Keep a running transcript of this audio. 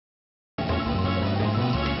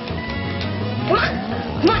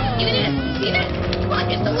Come on, you can do this. See that? Come on,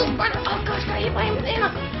 just a little farther. Oh gosh, I hit by a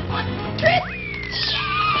banana. Come on, Tris.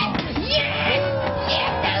 Yes! Yes!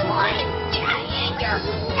 Yes, that one! Yeah, yeah,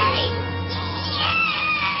 hey!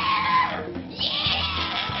 Yeah!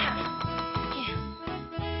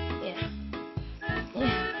 Yeah!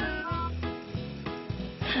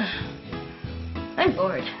 I'm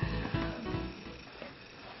bored.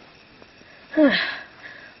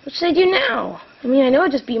 What should I do now? I mean, I know I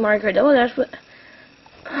just beat Mario Kart Double Dash, but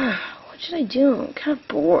what should I do? I'm kind of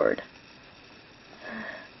bored.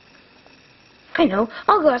 I know.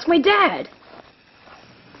 I'll go ask my dad.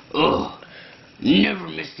 Oh, never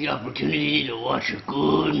miss the opportunity to watch a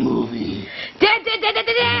good movie.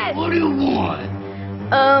 Dad! What do you want?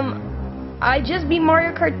 I just beat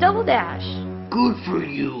Mario Kart Double Dash. Good for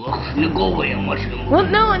you. Now go away. I'm watching a movie. Well,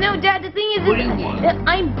 no, Dad. The thing is, What do you want?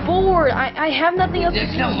 I'm bored. I have nothing else.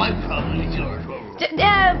 That's not my problem. It's yours.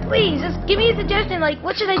 Dad, please, just give me a suggestion. Like,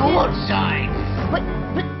 what should I do? Go outside. But,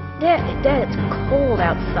 Dad, it's cold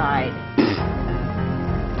outside.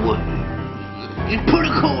 What? Just put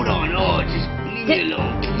a coat on. Oh, just leave me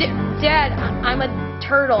alone. Dad, I'm a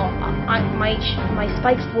turtle. My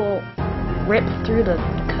spikes will rip through the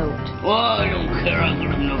coat. Oh, I don't care. I've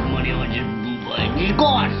got enough money. I'll just go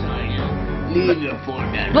outside. Just leave your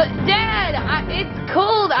phone, Dad. But, Dad, it's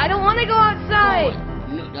cold. I don't want to go outside.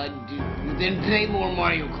 No, then play more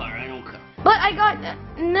Mario Kart. I don't care. But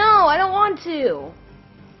no, I don't want to.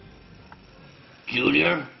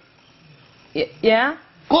 Junior? Yeah?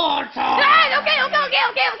 Go outside! Dad,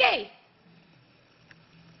 okay.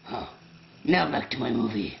 Huh. Now back to my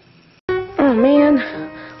movie. Oh, man.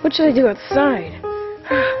 What should I do outside?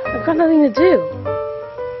 I've got nothing to do.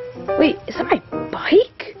 Wait, is that my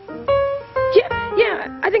bike?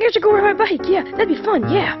 Yeah, I think I should go ride my bike. Yeah, that'd be fun,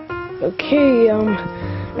 yeah. Okay,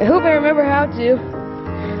 I hope I remember how to.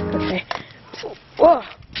 Okay. Whoa,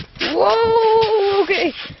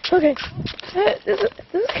 okay. This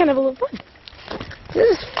is kind of a little fun.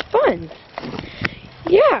 This is fun.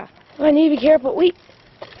 Yeah, well, I need to be careful. Wait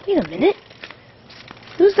a minute.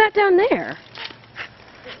 Who's that down there?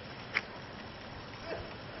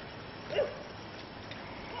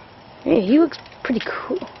 Hey, he looks pretty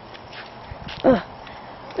cool.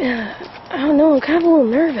 I don't know, I'm kind of a little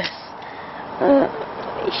nervous.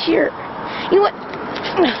 Here. You know what?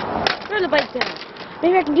 Throw the bike down.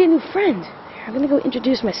 Maybe I can get a new friend. Here, I'm gonna go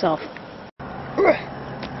introduce myself.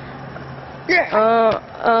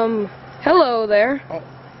 Hello there. Oh.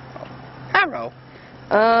 Hello.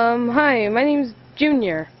 Hi, my name's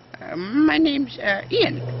Junior. My name's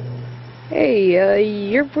Ian. Hey,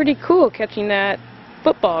 you're pretty cool catching that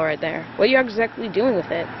football right there. What are you exactly doing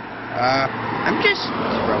with it? I'm just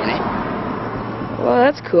throwing it. Well,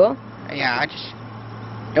 that's cool. Yeah, I just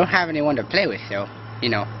don't have anyone to play with, so, you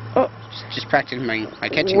know, just practicing my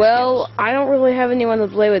catching Well, skills. I don't really have anyone to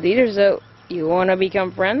play with either, so you want to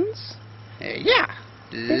become friends? Yeah,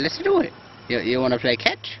 let's do it. You want to play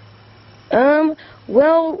catch?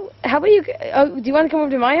 Well, how about you, do you want to come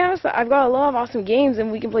over to my house? I've got a lot of awesome games, and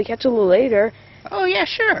we can play catch a little later. Oh, yeah,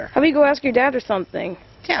 sure. How about you go ask your dad or something?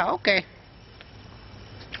 Yeah, okay.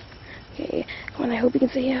 Okay, come on, I hope you can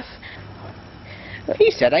say yes.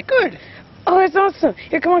 He said I could. Oh, that's awesome.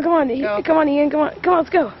 Here, come on. Go. Come on, Ian, come on, let's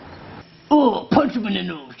go. Oh, punch him in the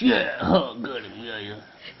nose. Yeah, got him. Yeah.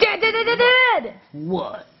 Dad!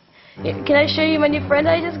 What? Here, can I show you my new friend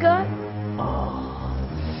I just got? Oh,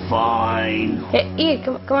 fine. Hey, Ian,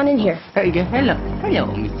 come on in here. Hello,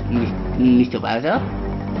 Mr. Bowser.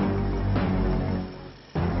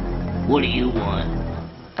 What do you want?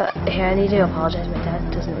 Hey, I need to apologize. My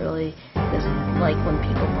dad doesn't like when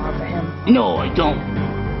people bother him. No, I don't.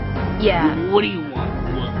 Yeah. What do you want?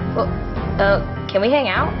 Well, can we hang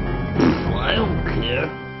out? I don't care.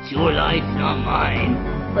 It's your life, not mine.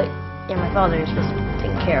 But, yeah, my father is supposed to be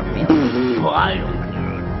taking care of me. Well, I don't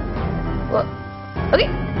care. Well, okay,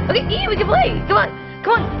 Ian, we can play. Come on,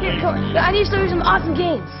 here, come on. I need to show you some awesome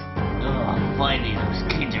games. Oh, finally those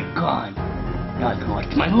kids are gone. Now I can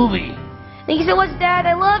watch my movie. Thank you so much, Dad.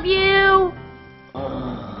 I love you.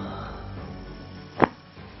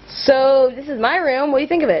 So, this is my room. What do you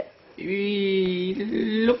think of it?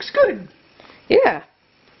 Looks good. Yeah.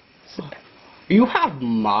 You have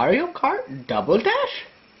Mario Kart Double Dash?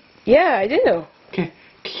 Yeah, I do.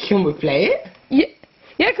 Can we play it?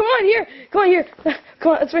 Yeah, come on, here. Come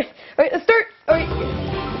on, let's All right, let's start. All right.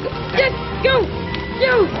 Yes, go.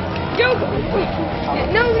 No.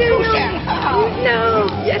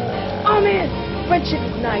 Yes. Oh, man. Friendship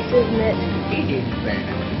is nice, isn't it? It is, man.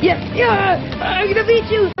 Yes. Yeah. I'm going to beat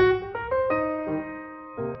you.